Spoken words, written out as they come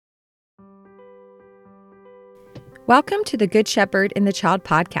Welcome to the Good Shepherd and the Child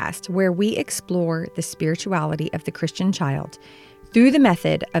podcast, where we explore the spirituality of the Christian child through the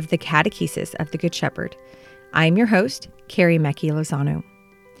method of the catechesis of the Good Shepherd. I am your host, Carrie Mecchi Lozano.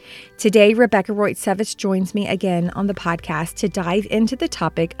 Today, Rebekah Rojcewicz joins me again on the podcast to dive into the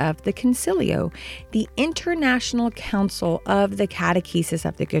topic of the Consiglio, the International Council of the Catechesis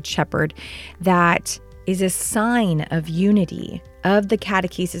of the Good Shepherd, that is a sign of unity of the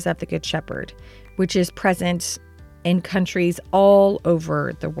Catechesis of the Good Shepherd, which is present in countries all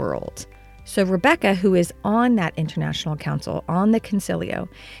over the world. So Rebekah, who is on that international council, on the Consiglio,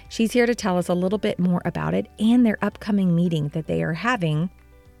 she's here to tell us a little bit more about it and their upcoming meeting that they are having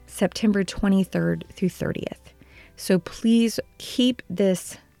September 23rd through 30th. So please keep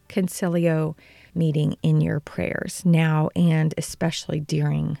this Consiglio meeting in your prayers now and especially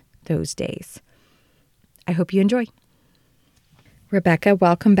during those days. I hope you enjoy. Rebekah,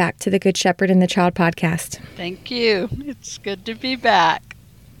 welcome back to the Good Shepherd and the Child podcast. Thank you. It's good to be back.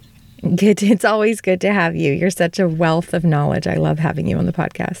 Good. It's always good to have you. You're such a wealth of knowledge. I love having you on the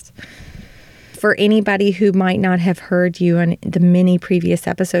podcast. For anybody who might not have heard you on the many previous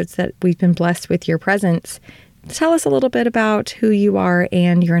episodes that we've been blessed with your presence, tell us a little bit about who you are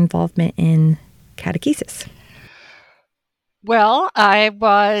and your involvement in catechesis. Well, I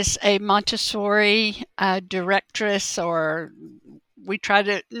was a Montessori directress, or we try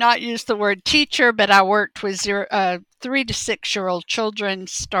to not use the word teacher, but I worked with 3 to 6-year-old children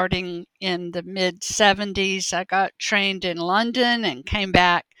starting in the mid-70s. I got trained in London and came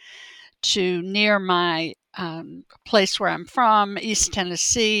back to near my place where I'm from, East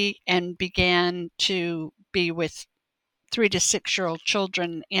Tennessee, and began to be with 3 to 6-year-old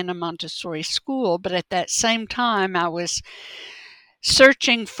children in a Montessori school. But at that same time, I was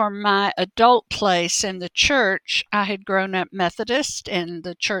searching for my adult place in the church. I had grown up Methodist, and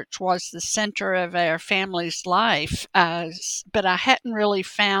the church was the center of our family's life, but I hadn't really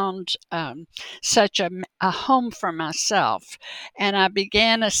found such a home for myself. And I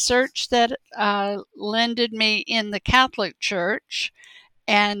began a search that landed me in the Catholic Church,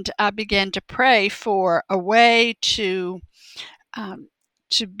 and I began to pray for a way to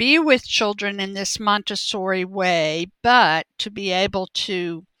be with children in this Montessori way, but to be able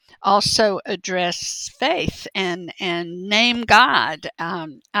to also address faith and name God.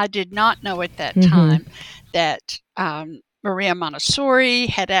 I did not know at that time that Maria Montessori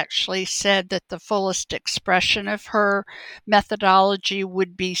had actually said that the fullest expression of her methodology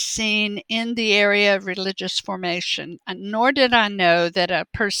would be seen in the area of religious formation. And nor did I know that a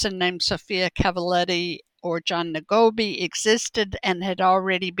person named Sophia Cavalletti or John Nagobi existed and had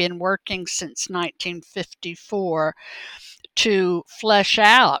already been working since 1954 to flesh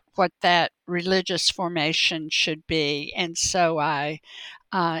out what that religious formation should be. And so I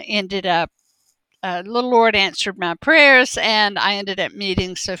ended up, the Lord answered my prayers, and I ended up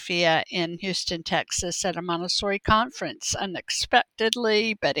meeting Sophia in Houston, Texas at a Montessori conference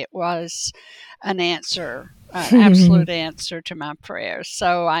unexpectedly, but it was an answer, an absolute answer to my prayers.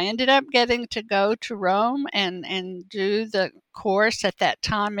 So I ended up getting to go to Rome and do the course. At that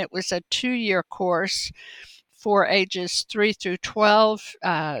time, it was a 2-year course for ages 3 through 12.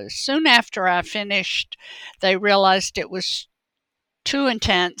 Soon after I finished, they realized it was too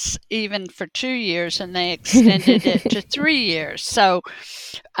intense even for 2 years, and they extended it to 3 years. So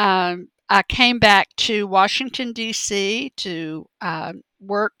I came back to Washington, D.C. to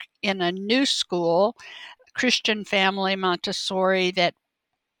work in a new school, Christian Family Montessori, that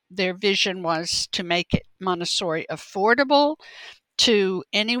their vision was to make it Montessori affordable to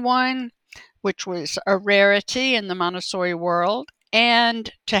anyone, which was a rarity in the Montessori world,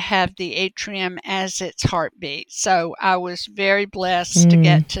 and to have the atrium as its heartbeat. So I was very blessed to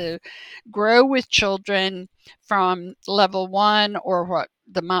get to grow with children from level 1, or what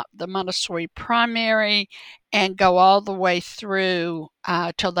the Montessori primary, and go all the way through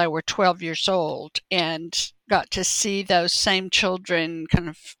till they were 12 years old, and got to see those same children kind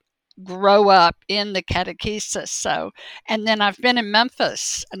of grow up in the catechesis. So, and then I've been in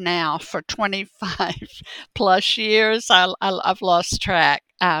Memphis now for 25 plus years. I've lost track.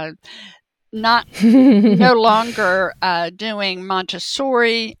 No longer doing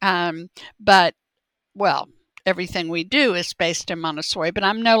Montessori, but well, everything we do is based in Montessori. But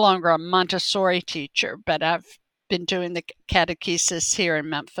I'm no longer a Montessori teacher. But I've been doing the catechesis here in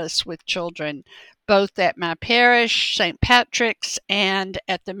Memphis with children, both at my parish, St. Patrick's, and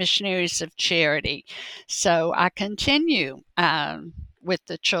at the Missionaries of Charity. So I continue with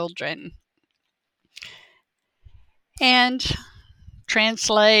the children and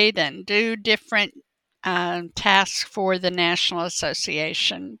translate and do different task for the National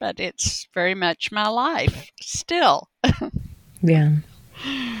Association, but it's very much my life still. Yeah.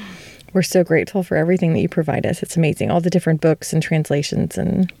 We're so grateful for everything that you provide us. It's amazing. All the different books and translations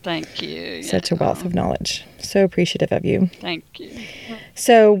and thank you. Such a wealth of knowledge. So appreciative of you. Thank you.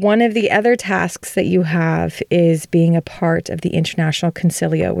 So one of the other tasks that you have is being a part of the International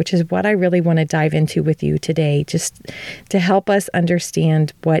Consiglio, which is what I really want to dive into with you today, just to help us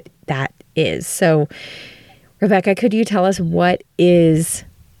understand what that is. So, Rebekah, could you tell us what is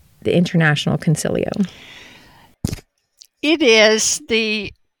the International Consiglio? It is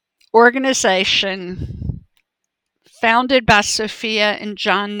the organization founded by Sophia and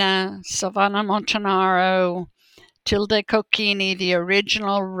Gianna, Silvana Montanaro, Tilde Cocchini, the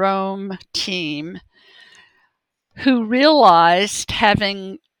original Rome team, who realized,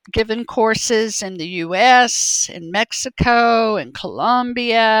 having given courses in the U.S., in Mexico, in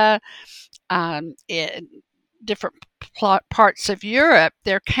Colombia, in different parts of Europe,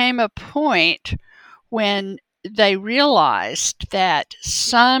 there came a point when they realized that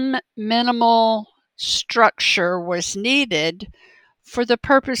some minimal structure was needed for the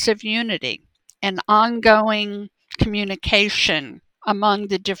purpose of unity and ongoing communication among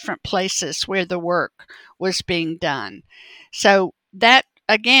the different places where the work was being done. So that,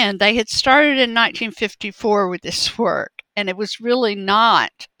 again, they had started in 1954 with this work, and it was really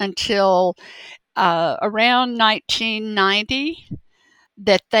not until around 1990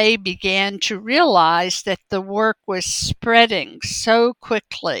 that they began to realize that the work was spreading so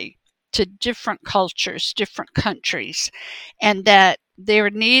quickly to different cultures, different countries, and that there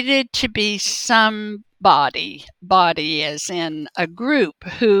needed to be some body as in a group,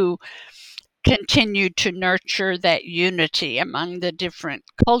 who continued to nurture that unity among the different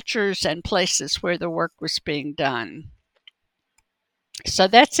cultures and places where the work was being done. So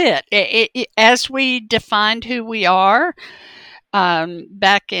that's it. As we defined who we are,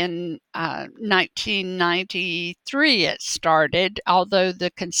 back in 1993 it started, although the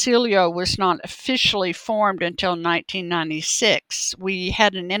Consiglio was not officially formed until 1996. We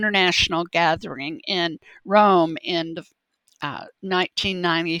had an international gathering in Rome in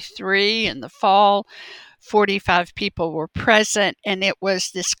 1993 in the fall. 45 people were present, and it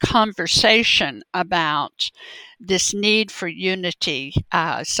was this conversation about this need for unity.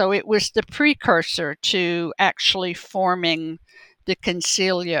 So it was the precursor to actually forming the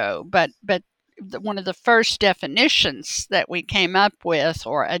Consiglio. But one of the first definitions that we came up with,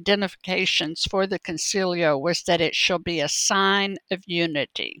 or identifications for the Consiglio, was that it shall be a sign of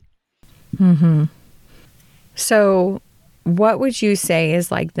unity. Mm-hmm. So what would you say is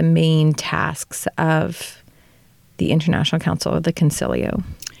like the main tasks of the International Council, or the Consiglio?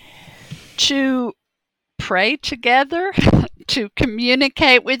 To pray together, to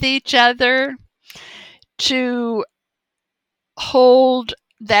communicate with each other, to hold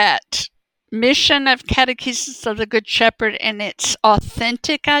that mission of Catechesis of the Good Shepherd and its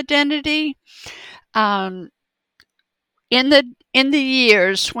authentic identity. In the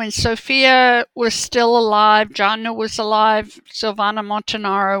years when Sophia was still alive, Gianna was alive, Silvana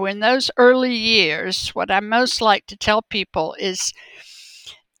Montanaro, in those early years, what I most like to tell people is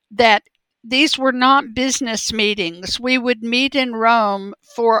that these were not business meetings. We would meet in Rome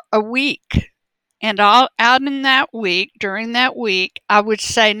for a week. And out in that week, during that week, I would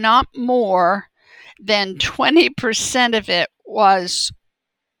say not more than 20% of it was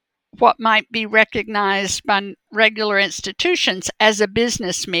what might be recognized by regular institutions as a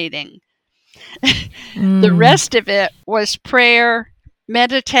business meeting. The rest of it was prayer,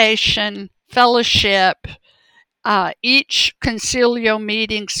 meditation, fellowship. Each Consiglio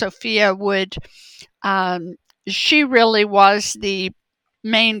meeting, Sophia would, she really was the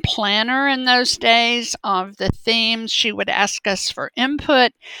main planner in those days of the themes. She would ask us for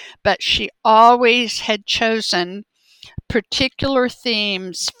input, but she always had chosen particular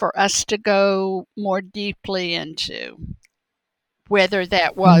themes for us to go more deeply into, whether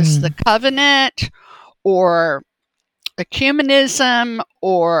that was the covenant or ecumenism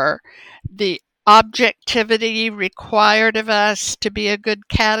or the objectivity required of us to be a good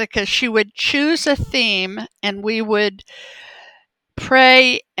catechist. She would choose a theme, and we would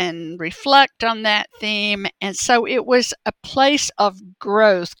pray and reflect on that theme. And so it was a place of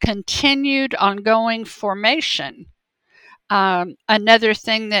growth, continued ongoing formation. Another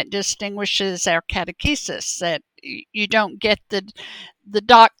thing that distinguishes our catechesis, that you don't get the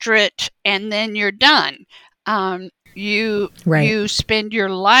doctorate and then you're done. You spend your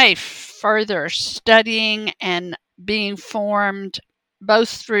life further studying and being formed, both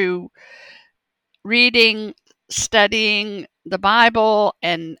through reading, studying, the Bible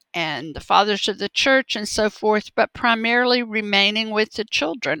and the fathers of the church and so forth, but primarily remaining with the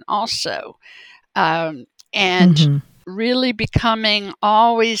children also, and really becoming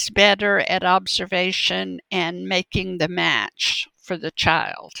always better at observation and making the match for the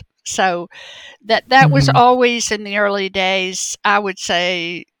child. So that was always in the early days, I would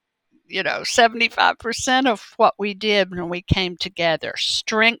say, 75% of what we did when we came together,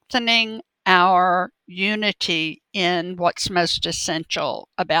 strengthening our unity in what's most essential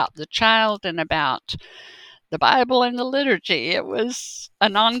about the child and about the Bible and the liturgy. It was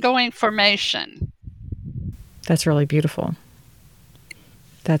an ongoing formation. That's really beautiful.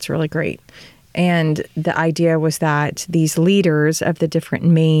 That's really great. And the idea was that these leaders of the different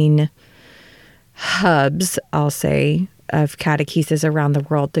main hubs, I'll say, of catechesis around the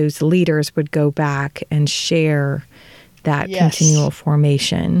world, those leaders would go back and share that continual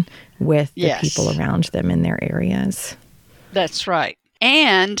formation with the people around them in their areas. That's right.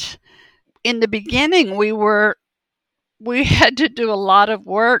 And in the beginning, we had to do a lot of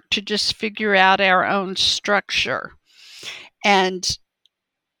work to just figure out our own structure. And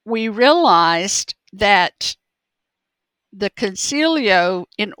we realized that the Consiglio,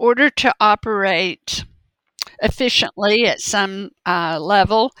 in order to operate efficiently at some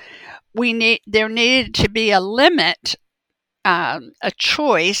level, there needed to be a limit, a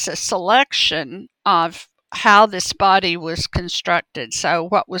choice, a selection of how this body was constructed. So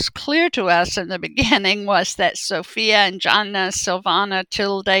what was clear to us in the beginning was that Sophia and Jana, Silvana,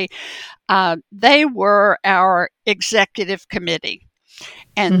 Tilde, they were our executive committee.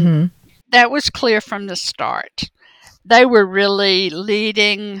 And that was clear from the start. They were really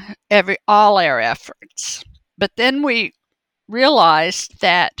leading all our efforts. But then we realized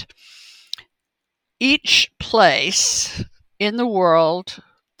that each place in the world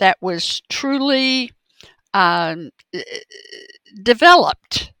that was truly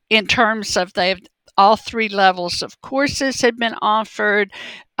developed in terms of all three levels of courses had been offered,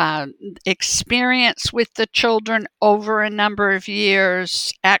 experience with the children over a number of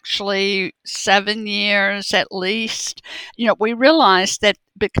years, actually 7 years at least. We realized that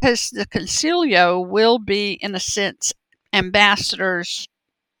because the Consiglio will be, in a sense, ambassadors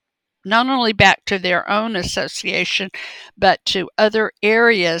not only back to their own association, but to other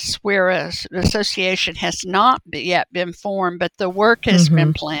areas where an association has not yet been formed, but the work has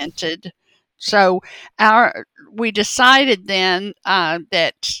been planted. So we decided then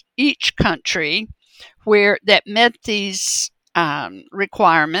that each country that met these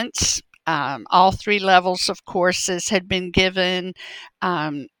requirements, all three levels of courses had been given.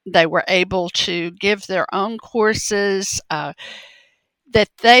 They were able to give their own courses, that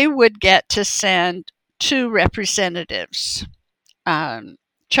they would get to send 2 representatives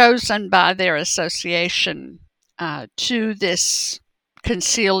chosen by their association to this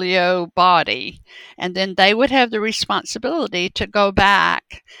Consiglio body. And then they would have the responsibility to go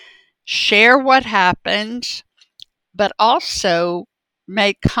back, share what happened, but also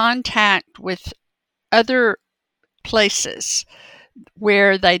make contact with other places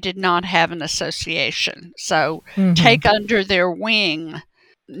where they did not have an association. So take under their wing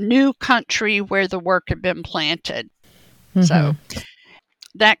new country where the work had been planted. So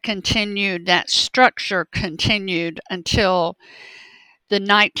that continued, that structure continued until the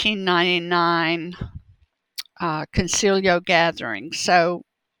 1999 Consiglio gathering. So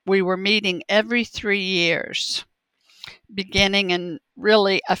we were meeting every 3 years, beginning in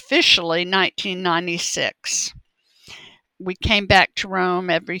really officially 1996. We came back to Rome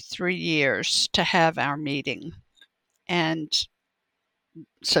every 3 years to have our meeting. And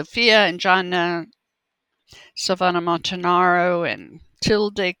Sophia and Gianna, Silvana Montanaro, and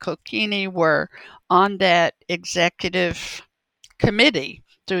Tilde Cocchini were on that executive committee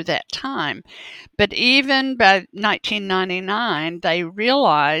through that time. But even by 1999, they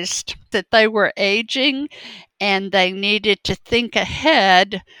realized that they were aging and they needed to think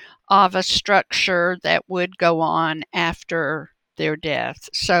ahead of a structure that would go on after their death.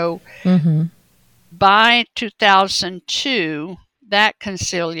 So by 2002, that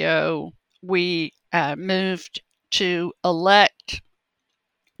Consiglio, we moved to elect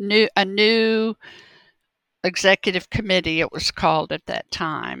a new executive committee, it was called at that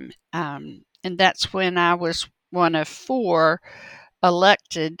time. And that's when I was one of 4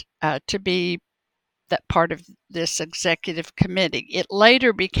 elected to be that part of this executive committee. It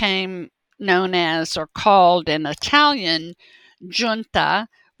later became known as, or called in Italian, giunta,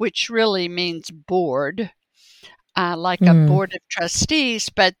 which really means board, like a board of trustees,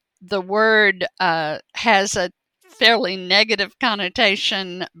 but the word has a fairly negative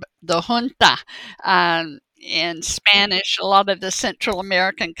connotation, the junta. in Spanish, a lot of the Central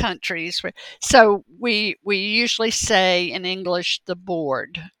American countries. So we usually say in English the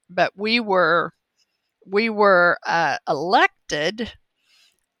board, but we were elected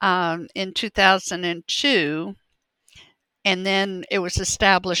in 2002, and then it was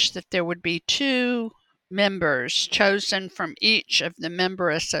established that there would be two members chosen from each of the member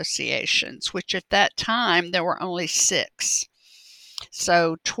associations, which at that time there were only 6.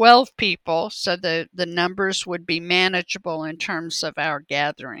 So 12 people, so the numbers would be manageable in terms of our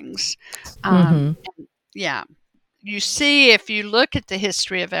gatherings. Yeah. You see, if you look at the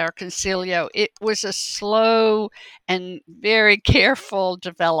history of our Consiglio, it was a slow and very careful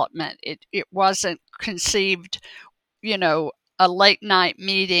development. It wasn't conceived, a late night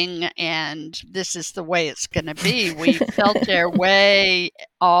meeting and this is the way it's going to be. We felt our way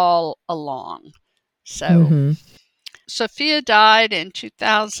all along. So Sophia died in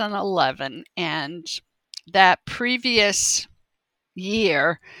 2011, and that previous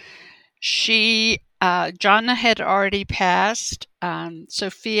year, Jonna had already passed.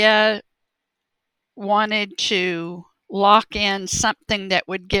 Sophia wanted to lock in something that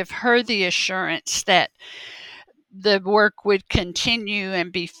would give her the assurance that the work would continue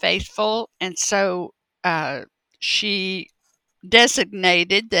and be faithful. And so she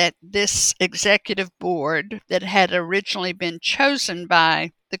designated that this executive board that had originally been chosen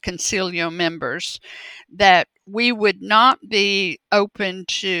by the Consiglio members, that we would not be open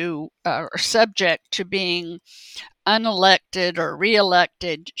to or subject to being unelected or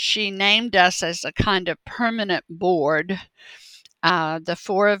reelected. She named us as a kind of permanent board, the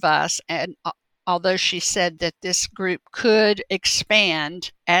 4 of us, and although she said that this group could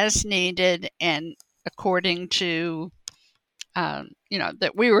expand as needed and according to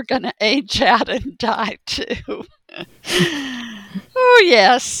that we were going to age out and die too. Oh,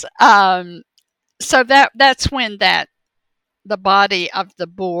 yes. So that's when the body of the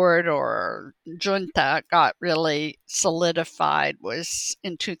board or junta got really solidified, was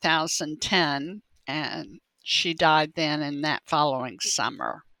in 2010, and she died then in that following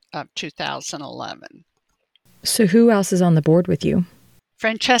summer of 2011. So who else is on the board with you?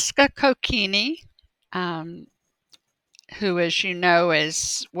 Francesca Cocchini, who, as you know,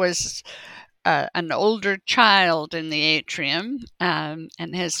 was an older child in the atrium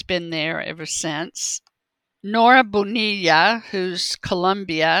and has been there ever since. Nora Bonilla, who's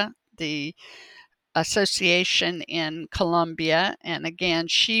Colombia, the association in Colombia, and again,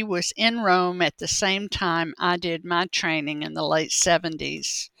 she was in Rome at the same time I did my training in the late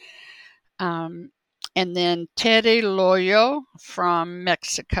 70s. And then Terry Loyo from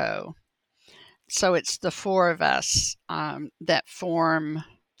Mexico. So it's the 4 of us that form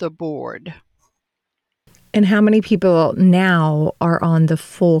the board. And how many people now are on the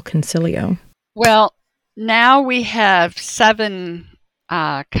full Consiglio? Well, now we have 7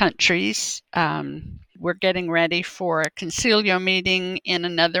 countries. We're getting ready for a Consiglio meeting in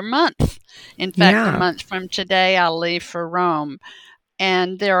another month. In fact, a month from today, I'll leave for Rome.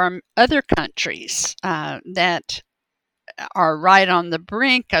 And there are other countries that are right on the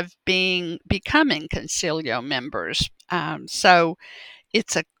brink of becoming Consiglio members. So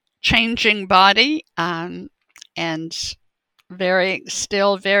it's a changing body, and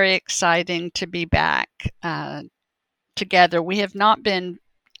still very exciting to be back together. We have not been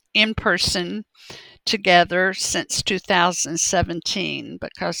in person together since 2017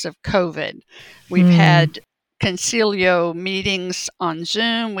 because of COVID. We've had Consiglio meetings on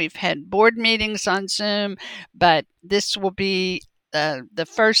Zoom. We've had board meetings on Zoom, but this will be the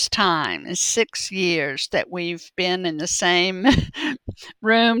first time in 6 years that we've been in the same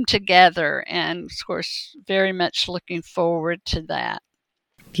room together, and of course, very much looking forward to that.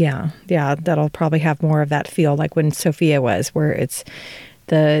 Yeah, that'll probably have more of that feel like when Sophia was, where it's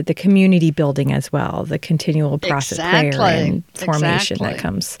the community building as well, the continual process of prayer and formation that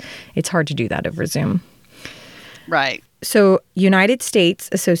comes. It's hard to do that over Zoom. Right. So United States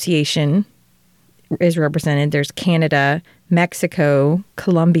Association is represented. There's Canada, Mexico,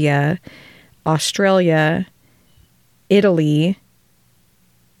 Colombia, Australia, Italy,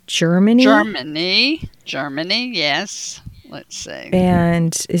 Germany, yes. Let's see.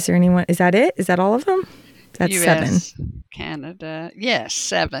 And is there anyone? Is that it? Is that all of them? That's US, 7. Canada. Yes,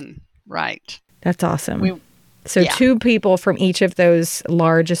 7. Right. That's awesome. So 2 people from each of those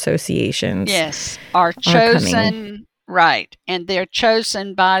large associations. Yes, are chosen. Right. And they're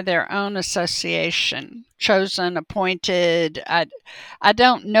chosen by their own association. Chosen, appointed. I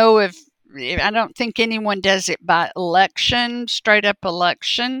don't know if I don't think anyone does it by election, straight up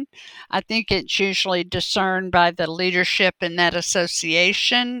election. I think it's usually discerned by the leadership in that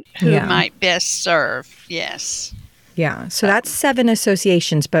association who Yeah. might best serve. Yes. Yeah. So that's 7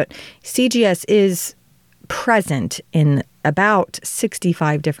 associations, but CGS is present in about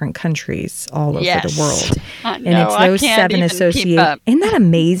 65 different countries all over the world. I And know, it's I those can't 7 even keep up. associations. Isn't that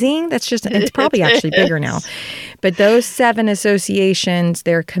amazing? That's just, it's probably actually bigger now. But those 7 associations,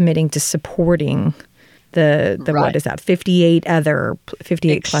 they're committing to supporting the Right. what is that, 58 plus other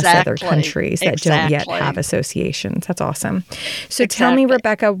Exactly. countries that don't yet Exactly. have associations. That's awesome. So tell me,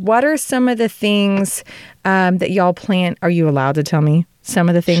 Rebekah, what are some of the things that y'all plan? Are you allowed to tell me some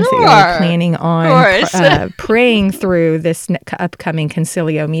of the things that y'all are planning on praying through this upcoming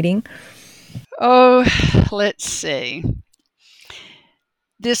Consiglio meeting? Oh, let's see.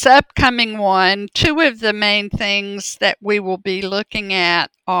 This upcoming one, 2 of the main things that we will be looking at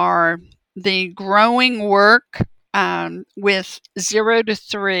are the growing work with 0 to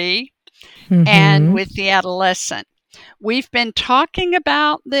 3 and with the adolescent. We've been talking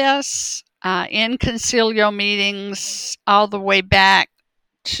about this in Consiglio meetings all the way back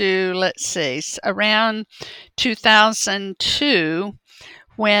to, let's see, around 2002,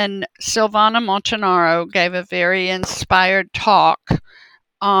 when Silvana Montanaro gave a very inspired talk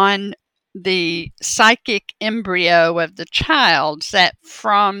on the psychic embryo of the child, that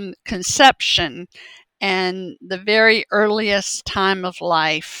from conception and the very earliest time of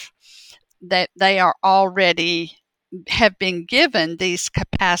life, that they are already have been given these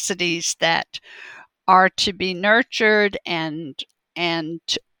capacities that are to be nurtured and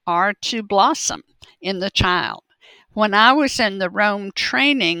are to blossom in the child. When I was in the Rome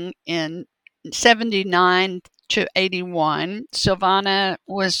training in 79 to 81, Silvana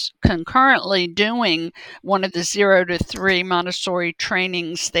was concurrently doing one of the 0 to 3 Montessori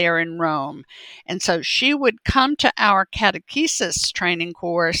trainings there in Rome. And so she would come to our catechesis training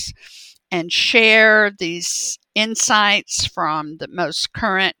course and share these insights from the most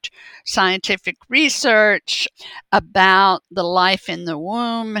current scientific research about the life in the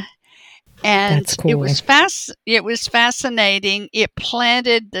womb. And That's cool. it was fascinating. It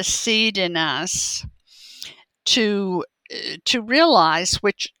planted the seed in us to realize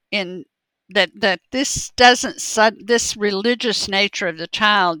that this religious nature of the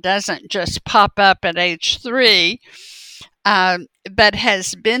child doesn't just pop up at age 3, but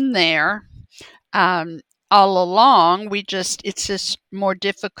has been there all along. It's just more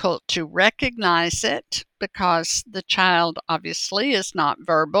difficult to recognize it because the child obviously is not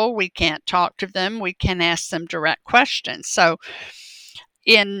verbal. We can't talk to them. We can ask them direct questions. So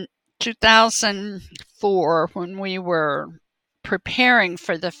in 2004, when we were preparing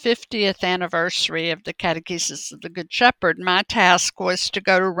for the 50th anniversary of the Catechesis of the Good Shepherd, my task was to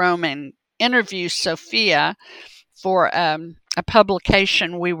go to Rome and interview Sophia for a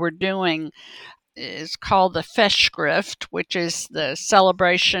publication we were doing. Is called the Festschrift, which is the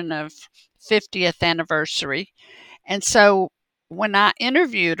celebration of 50th anniversary. And so when I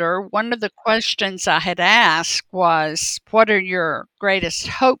interviewed her, one of the questions I had asked was, what are your greatest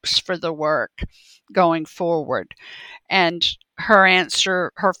hopes for the work going forward? And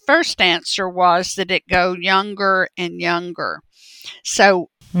her first answer was that it go younger and younger. So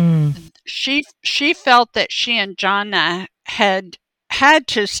she felt that she and Jana had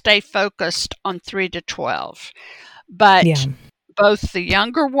to stay focused on 3 to 12. But both the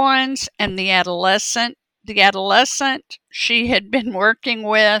younger ones and the adolescent they had been working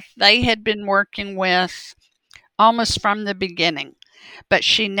with almost from the beginning. But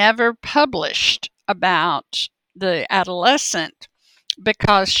she never published about the adolescent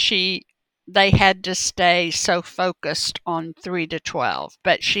because they had to stay so focused on 3 to 12.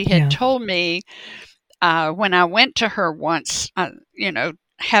 But she had told me when I went to her once,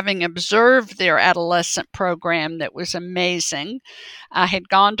 having observed their adolescent program that was amazing, I had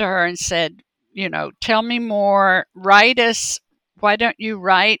gone to her and said, tell me more, why don't you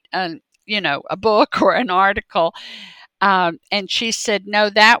write a book or an article? And she said, no,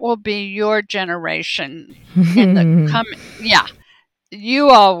 that will be your generation in the coming, you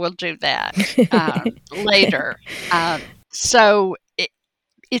all will do that later. So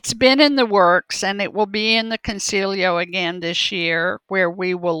it's been in the works, and it will be in the Consiglio again this year, where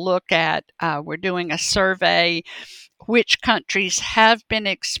we will look at, we're doing a survey, which countries have been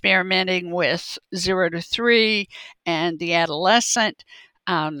experimenting with 0 to 3 and the adolescent.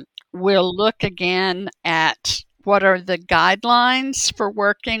 We'll look again at what are the guidelines for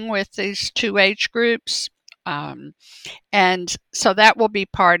working with these 2 age groups. And so that will be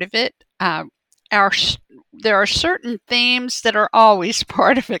part of it. there are certain themes that are always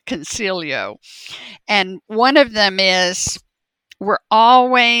part of a Consiglio. And one of them is we're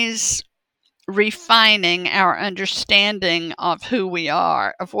always refining our understanding of who we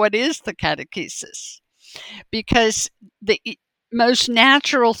are, of what is the catechesis. Because the most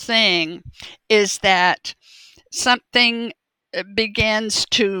natural thing is that something begins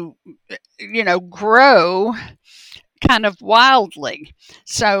to, grow kind of wildly.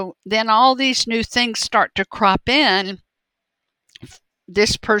 So then all these new things start to crop in,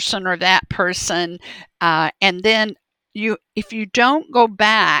 this person or that person, and then if you don't go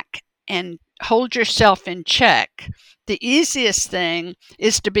back and hold yourself in check, the easiest thing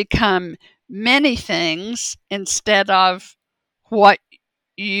is to become many things instead of what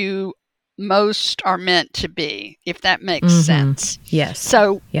you most are meant to be, if that makes sense. Yes.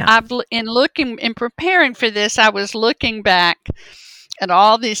 So in preparing for this, I was looking back at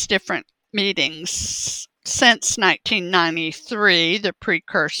all these different meetings since 1993, the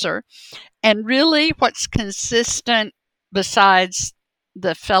precursor, and really what's consistent besides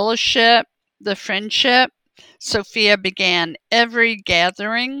the fellowship, the friendship, Sophia began every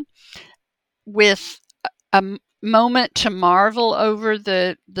gathering with a moment to marvel over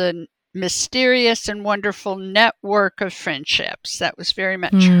the mysterious and wonderful network of friendships. That was very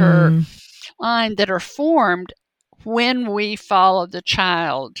much her line, that are formed when we follow the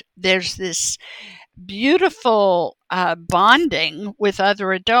child. There's this beautiful bonding with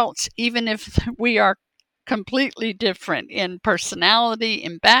other adults, even if we are completely different in personality,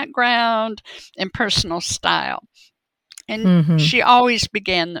 in background, in personal style. And she always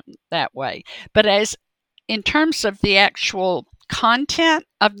began them that way. But in terms of the actual content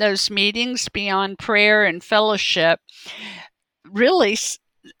of those meetings beyond prayer and fellowship, really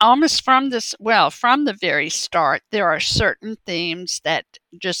almost from the very start, there are certain themes that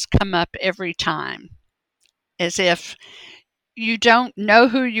just come up every time, as if you don't know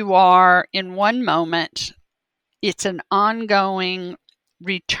who you are in one moment. It's an ongoing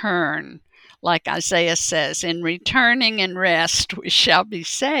return. Like Isaiah says, in returning and rest, we shall be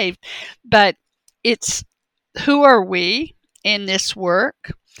saved. But it's who are we in this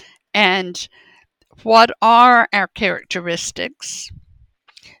work, and what are our characteristics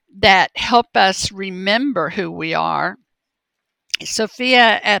that help us remember who we are.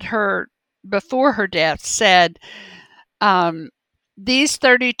 Sophia, before her death, said, these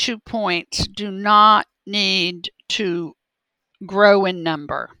 32 points do not need to grow in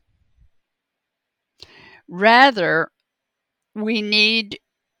number. Rather,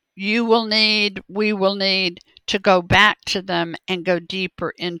 you will need, we will need to go back to them and go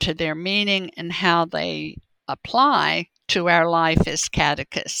deeper into their meaning and how they apply to our life as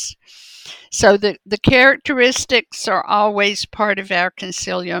catechists. So the characteristics are always part of our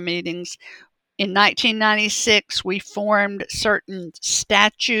Consiglio meetings. In 1996, we formed certain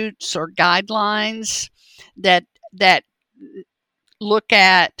statutes or guidelines that look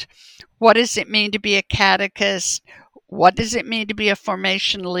at what does it mean to be a catechist, what does it mean to be a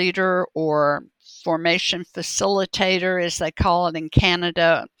formation leader or formation facilitator, as they call it in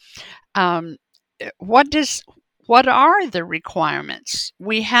Canada. What are the requirements?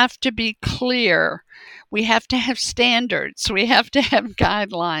 We have to be clear. We have to have standards. We have to have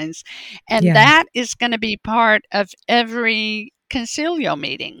guidelines. And that is going to be part of every Consiglio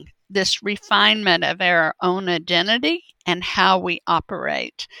meeting, this refinement of our own identity and how we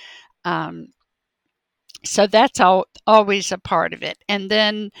operate. So that's always a part of it. And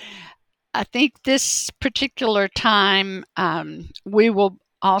then I think this particular time, we will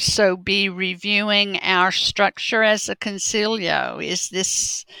also be reviewing our structure as a Consiglio. Is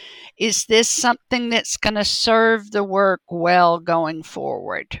this something that's going to serve the work well going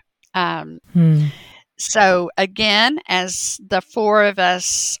forward? So again, as the four of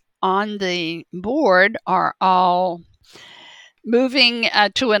us on the board are all moving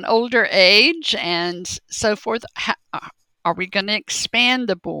to an older age and so forth, are we going to expand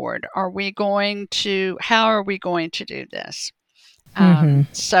the board? How are we going to do this?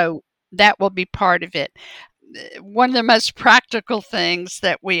 So that will be part of it. One of the most practical things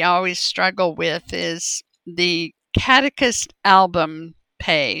that we always struggle with is the catechist album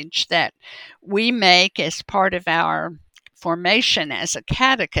page that we make as part of our formation as a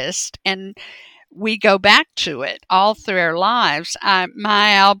catechist, and we go back to it all through our lives.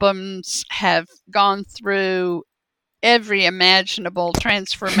 My albums have gone through every imaginable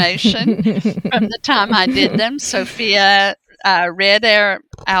transformation from the time I did them. Sophia read our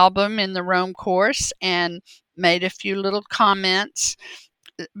album in the Rome course and made a few little comments.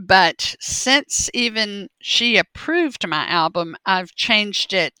 But since even she approved my album, I've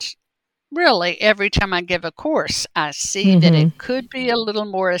changed it really, every time I give a course, I see that it could be a little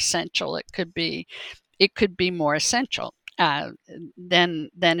more essential. It could be more essential than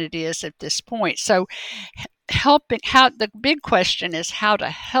it is at this point. So, the big question is how to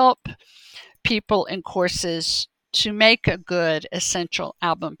help people in courses to make a good essential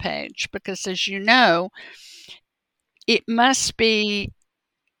album page, because as you know, it must be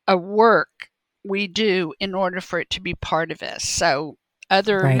a work we do in order for it to be part of us. So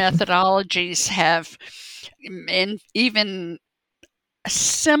other methodologies have, and even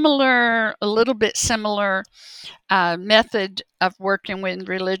a little bit similar method of working with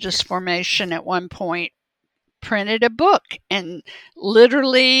religious formation at one point printed a book, and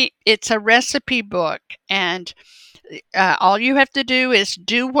literally it's a recipe book, and all you have to do is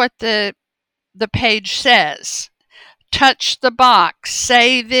do what the page says. Touch the box,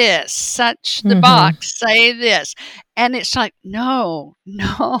 say this, touch the box, say this. And it's like, no,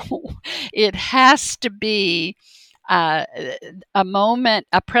 it has to be a moment,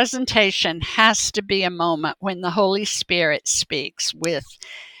 a presentation has to be a moment when the Holy Spirit speaks with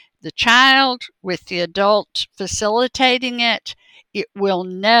the child, with the adult facilitating it. It will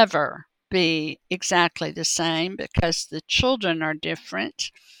never be exactly the same because the children are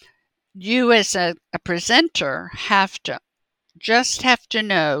different. You as a presenter have to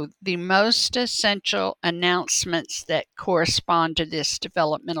know the most essential announcements that correspond to this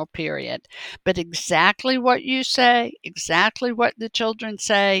developmental period. But exactly what you say, exactly what the children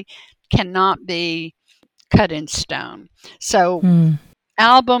say, cannot be cut in stone. So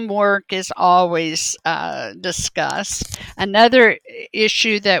album work is always discussed. Another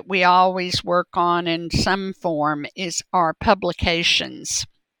issue that we always work on in some form is our publications,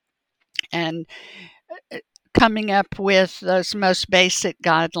 and coming up with those most basic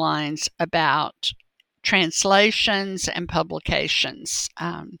guidelines about translations and publications.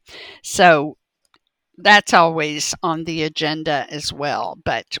 So that's always on the agenda as well.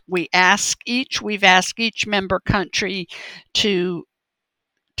 But we've asked each member country to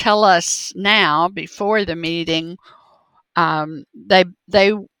tell us now before the meeting.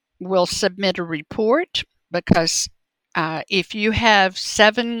 They will submit a report, because if you have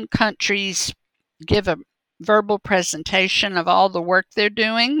 7 countries give a verbal presentation of all the work they're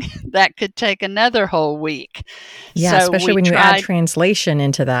doing, that could take another whole week. Yeah, so especially when you add translation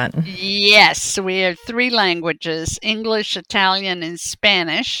into that. Yes, we have 3 languages, English, Italian, and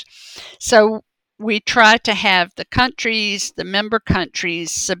Spanish. So we try to have the member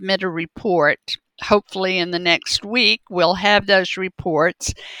countries submit a report. Hopefully in the next week, we'll have those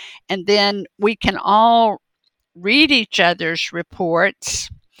reports, and then we can all read each other's reports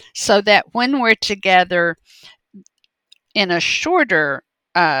so that when we're together in a shorter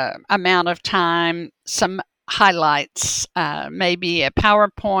amount of time, some highlights, maybe a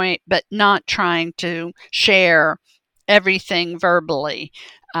PowerPoint, but not trying to share everything verbally.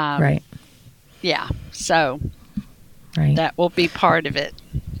 Right. Yeah, so that will be part of it.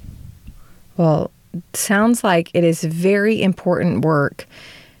 Well, sounds like it is very important work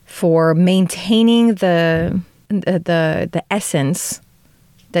for maintaining the essence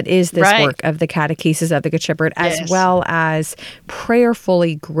that is this work of the catechesis of the Good Shepherd, as well as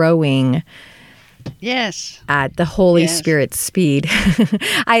prayerfully growing at the Holy Spirit's speed.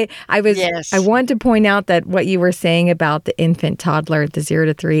 I want to point out that what you were saying about the infant, toddler, the 0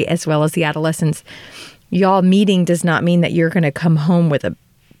 to 3, as well as the adolescents, y'all meeting does not mean that you're going to come home with a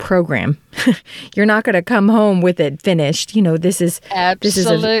program. You're not going to come home with it finished. This is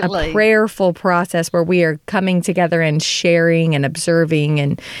a prayerful process where we are coming together and sharing and observing,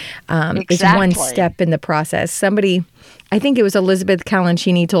 and it's one step in the process. I think it was Elizabeth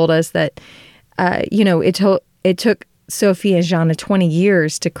Calancini, told us that it took Sophie and Jana 20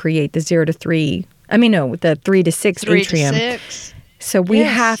 years to create the 0 to 3. The 3 to 6 atrium. 3 to 6. So we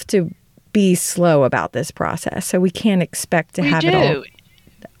have to be slow about this process. So we can't expect to have it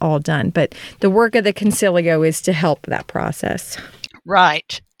all done. But the work of the Consiglio is to help that process.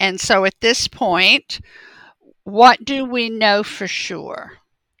 Right. And so at this point, what do we know for sure?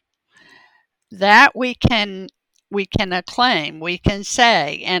 That we can acclaim, we can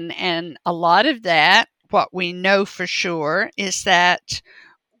say, and a lot of that, what we know for sure is that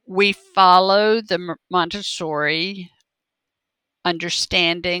we follow the Montessori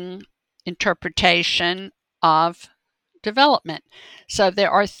understanding, interpretation of development. So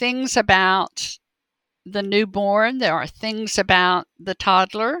there are things about the newborn, there are things about the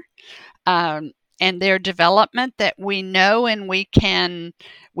toddler, and their development that we know and we can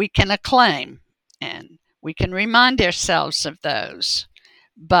acclaim, and we can remind ourselves of those.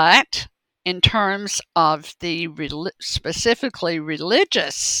 But in terms of the specifically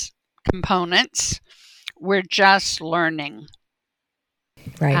religious components. We're just learning.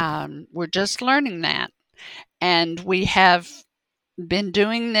 Right. We're just learning that. And we have been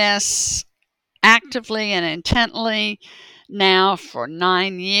doing this actively and intently now for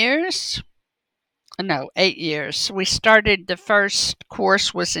 9 years. No, 8 years. We started, the first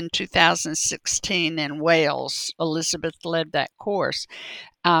course was in 2016 in Wales. Elizabeth led that course.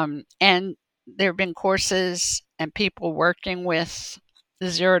 And there have been courses and people working with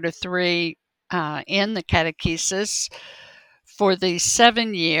 0 to 3 in the catechesis for these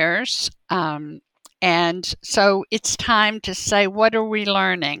 7 years. And so it's time to say, what are we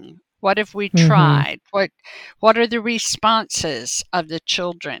learning? What have we tried? What are the responses of the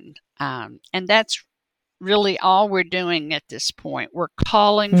children? And that's really all we're doing at this point. We're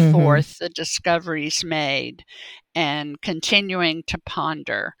calling forth the discoveries made and continuing to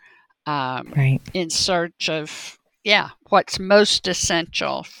ponder in search of, what's most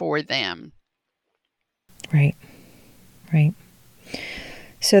essential for them. Right.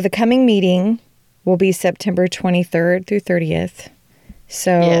 So the coming meeting will be September 23rd through 30th.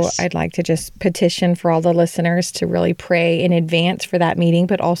 So Yes. I'd like to just petition for all the listeners to really pray in advance for that meeting,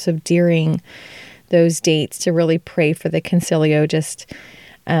 but also during those dates to really pray for the Consiglio,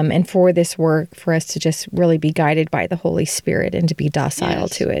 and for this work, for us to just really be guided by the Holy Spirit and to be docile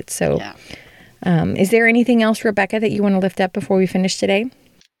to it. So is there anything else, Rebekah, that you want to lift up before we finish today?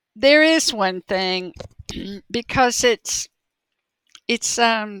 There is one thing, because it's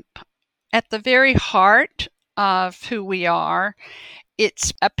at the very heart of who we are.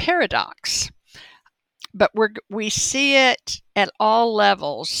 It's a paradox, but we see it at all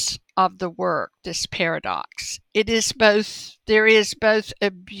levels of the work, this paradox. There is both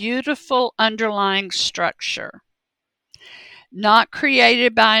a beautiful underlying structure, not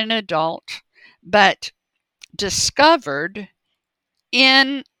created by an adult, but discovered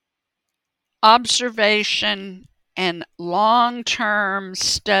in observation and long-term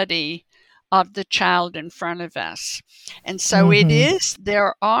study of the child in front of us. And so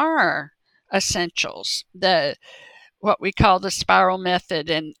there are essentials, what we call the spiral method,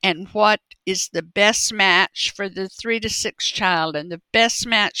 and what is the best match for the 3 to 6 child, and the best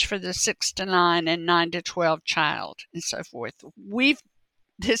match for the 6 to 9 and 9 to 12 child, and so forth.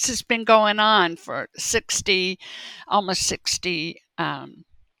 This has been going on for 60, almost 60,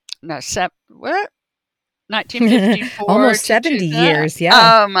 1954 almost 70 years,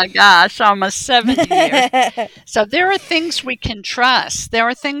 yeah. Oh my gosh, almost 70 years. So there are things we can trust. There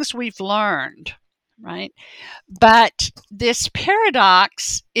are things we've learned, right? But this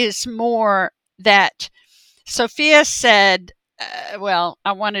paradox is more that Sophia said, I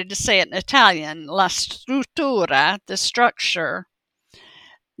wanted to say it in Italian, la struttura, the structure,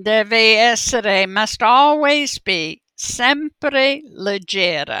 must always be sempre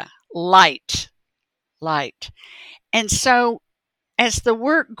leggera, light. And so as the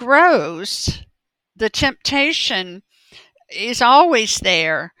work grows, the temptation is always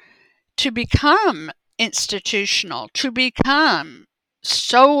there to become institutional, to become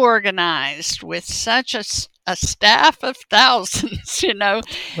so organized with such a staff of thousands,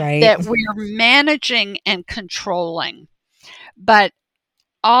 that we're managing and controlling. But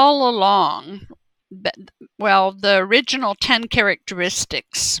all along, the original 10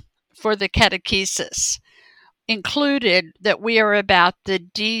 characteristics for the catechesis included that we are about the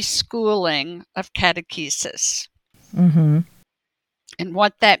deschooling of catechesis. And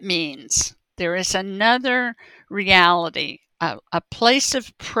what that means. There is another reality, a place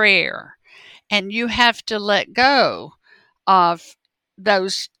of prayer, and you have to let go of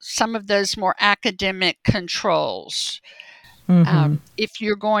some of those more academic controls. If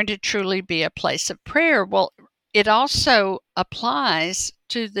you're going to truly be a place of prayer, well, it also applies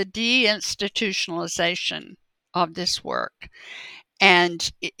to the deinstitutionalization of this work.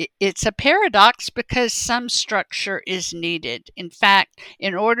 And it's a paradox because some structure is needed. In fact,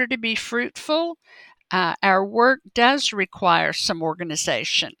 in order to be fruitful, our work does require some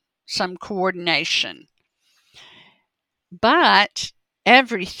organization, some coordination. But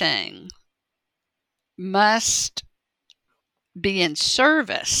everything must be in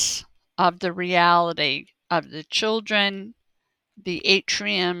service of the reality of the children, the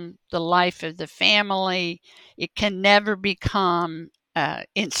atrium, the life of the family. It can never become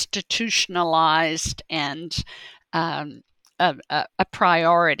institutionalized and a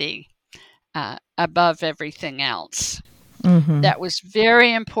priority above everything else. That was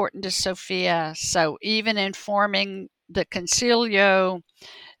very important to Sophia. So even in forming the Consiglio,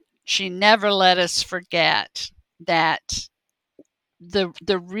 she never let us forget that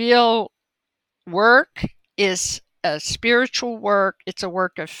the real work is a spiritual work. It's a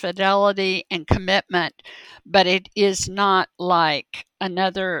work of fidelity and commitment, but it is not like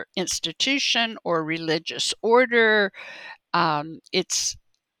another institution or religious order. It's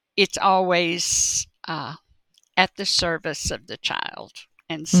always at the service of the child.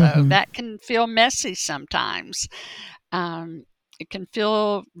 And so that can feel messy sometimes. It can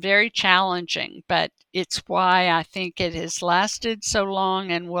feel very challenging, but it's why I think it has lasted so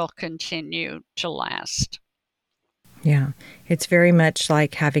long and will continue to last. Yeah, it's very much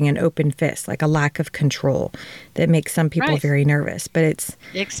like having an open fist, like a lack of control that makes some people very nervous, but it's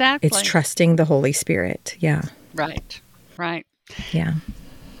trusting the Holy Spirit. Yeah. Right. Yeah.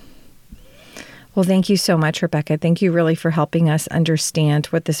 Well, thank you so much, Rebekah. Thank you really for helping us understand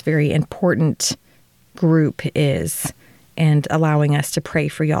what this very important group is and allowing us to pray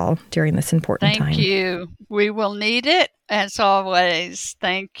for y'all during this important time. Thank you. We will need it as always.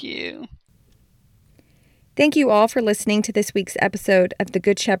 Thank you. Thank you all for listening to this week's episode of the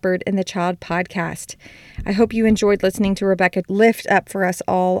Good Shepherd and the Child podcast. I hope you enjoyed listening to Rebekah lift up for us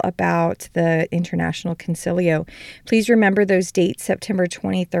all about the International Consiglio. Please remember those dates, September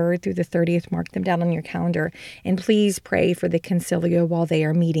 23rd through the 30th. Mark them down on your calendar. And please pray for the Consiglio while they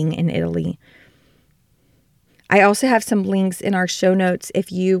are meeting in Italy. I also have some links in our show notes if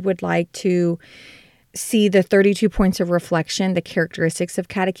you would like to see the 32 points of reflection, the characteristics of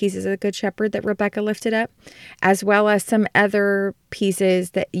catechesis of the Good Shepherd that Rebekah lifted up, as well as some other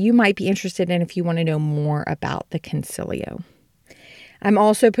pieces that you might be interested in if you want to know more about the Consiglio. I'm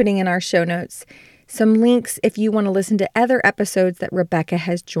also putting in our show notes some links if you want to listen to other episodes that Rebekah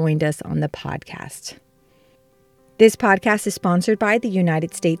has joined us on the podcast. This podcast is sponsored by the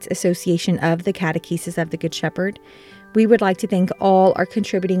United States Association of the Catechesis of the Good Shepherd. We would like to thank all our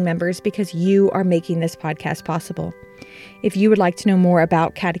contributing members because you are making this podcast possible. If you would like to know more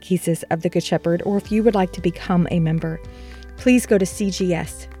about Catechesis of the Good Shepherd, or if you would like to become a member, please go to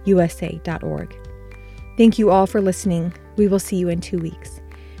cgsusa.org. Thank you all for listening. We will see you in 2 weeks.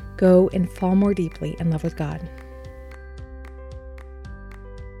 Go and fall more deeply in love with God.